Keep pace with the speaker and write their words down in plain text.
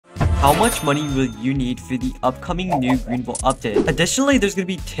how much money will you need for the upcoming new Greenville update. Additionally, there's going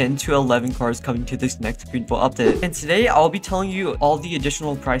to be 10 to 11 cars coming to this next Greenville update. And today I'll be telling you all the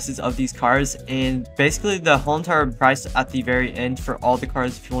additional prices of these cars and basically the whole entire price at the very end for all the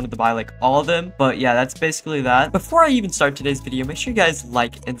cars if you wanted to buy like all of them. But yeah, that's basically that. Before I even start today's video, make sure you guys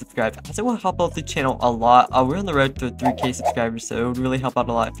like and subscribe as it will help out the channel a lot. We're on the road to 3K subscribers, so it would really help out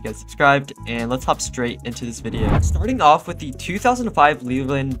a lot if you guys subscribed. And let's hop straight into this video. Starting off with the 2005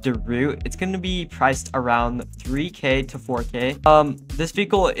 Leland DeRoot, it's going to be priced around 3K to 4K. This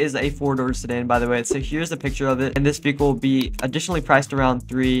vehicle is a 4-door sedan, by the way, so here's a picture of it, and this vehicle will be additionally priced around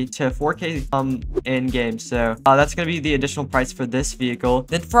 3 to 4K in game. So that's going to be the additional price for this vehicle.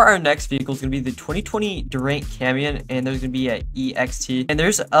 Then for our next vehicle is going to be the 2020 Durant Camion, and there's going to be a EXT, and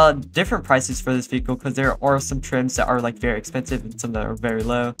there's different prices for this vehicle because there are some trims that are like very expensive and some that are very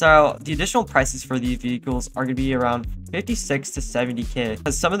low. So the additional prices for these vehicles are going to be around 56 to 70K,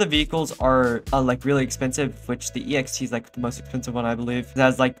 because some of the vehicles are like really expensive, which the EXT is like the most expensive one, I believe. It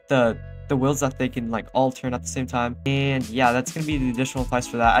has like the wheels that they can like all turn at the same time. And yeah, that's gonna be the additional price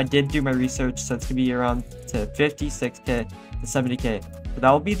for that. I did do my research, so it's gonna be around to 56K to 70K. So that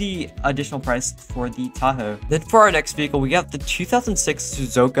will be the additional price for the Tahoe. Then for our next vehicle, we got the 2006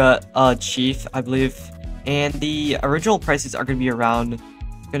 Suzuka Chief, I believe, and the original prices are gonna be around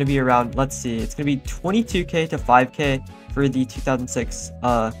let's see, it's gonna be 22K to 5K for the 2006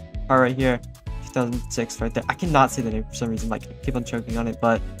 car right here. 2006 right there. I cannot say the name for some reason, like I keep on choking on it,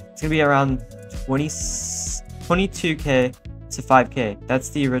 but it's gonna be around 22K to 5K. That's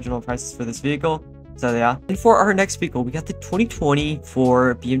the original prices for this vehicle. So yeah. And for our next vehicle, we got the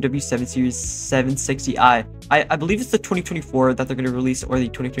 2024 BMW 7 Series 760i. I believe it's the 2024 that they're gonna release, or the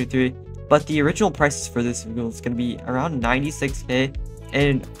 2023, but the original prices for this vehicle is gonna be around 96K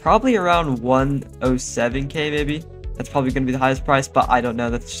and probably around 107K maybe. That's probably gonna be the highest price, but I don't know.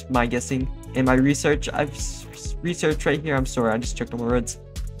 That's just my guessing. In my research, I've researched right here. I'm sorry, I just checked on my words.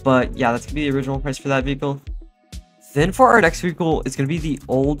 But yeah, that's gonna be the original price for that vehicle. Then for our next vehicle, it's gonna be the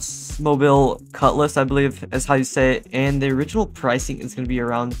Oldsmobile Cutlass, I believe is how you say it. And the original pricing is gonna be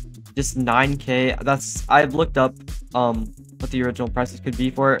around just 9K. I've looked up what the original prices could be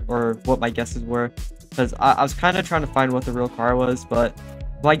for it, or what my guesses were, because I was kind of trying to find what the real car was, but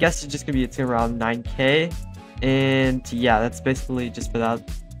my guess is just gonna be it's around 9K. And yeah, that's basically just for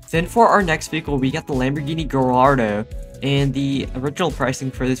that. Then for our next vehicle, we got the Lamborghini Gallardo, and the original pricing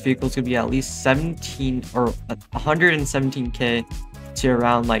for this vehicle is going to be at least 117K to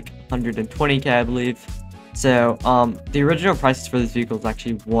around like 120K, I believe. So the original prices for this vehicle is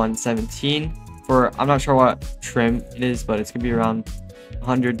actually 117 for, I'm not sure what trim it is, but it's going to be around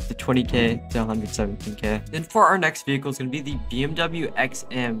 120K to 117K. Then for our next vehicle is going to be the BMW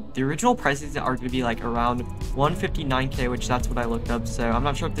XM. The original prices are going to be like around 159K, which that's what I looked up. So I'm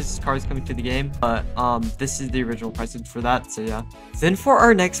not sure if this car is coming to the game, but this is the original prices for that. So yeah. Then for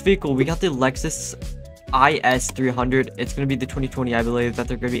our next vehicle, we got the Lexus IS300. It's going to be the 2020, I believe, that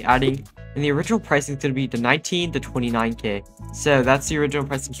they're going to be adding, and the original pricing is going to be the 19 to 29K. So that's the original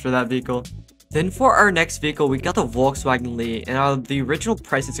pricing for that vehicle. Then for our next vehicle, we got the Volkswagen Lee, and the original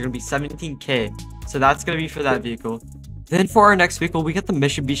prices are going to be 17K. So that's going to be for that vehicle. Then for our next vehicle, we got the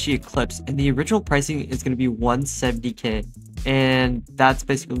Mitsubishi Eclipse, and the original pricing is going to be 170K. And that's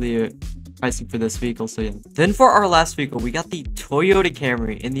basically the pricing for this vehicle, so yeah. Then for our last vehicle, we got the Toyota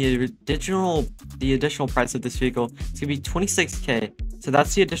Camry, and the additional price of this vehicle is going to be 26K. So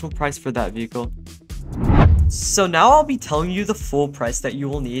that's the additional price for that vehicle. So now I'll be telling you the full price that you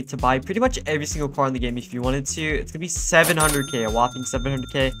will need to buy pretty much every single car in the game if you wanted to. It's gonna be 700K, a whopping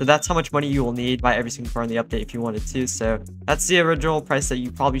 700K. So that's how much money you will need to buy every single car in the update if you wanted to. So that's the original price that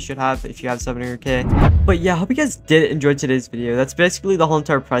you probably should have if you have 700K. But yeah, I hope you guys did enjoy today's video. That's basically the whole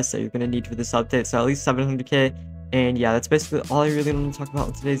entire price that you're gonna need for this update. So at least 700K. And yeah, that's basically all I really want to talk about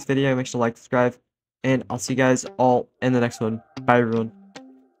in today's video. Make sure to like, subscribe, and I'll see you guys all in the next one. Bye everyone.